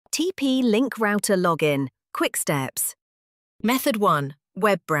TP-Link Router Login. Quick steps. Method 1.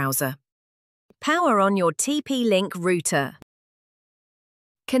 Web browser. Power on your TP-Link router.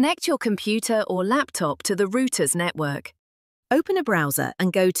 Connect your computer or laptop to the router's network. Open a browser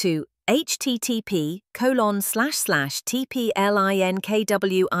and go to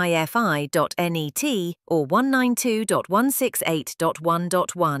http://tplinkwifi.net or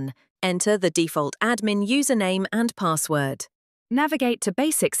 192.168.1.1. Enter the default admin username and password. Navigate to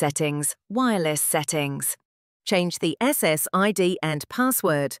Basic Settings, Wireless Settings. Change the SSID and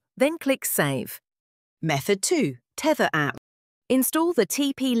password, then click Save. Method 2. Tether app. Install the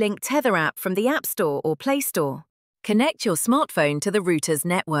TP-Link Tether app from the App Store or Play Store. Connect your smartphone to the router's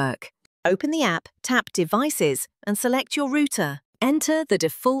network. Open the app, tap Devices, and select your router. Enter the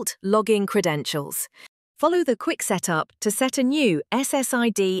default login credentials. Follow the quick setup to set a new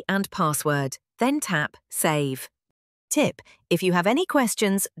SSID and password, then tap Save. Tip: if you have any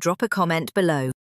questions, drop a comment below.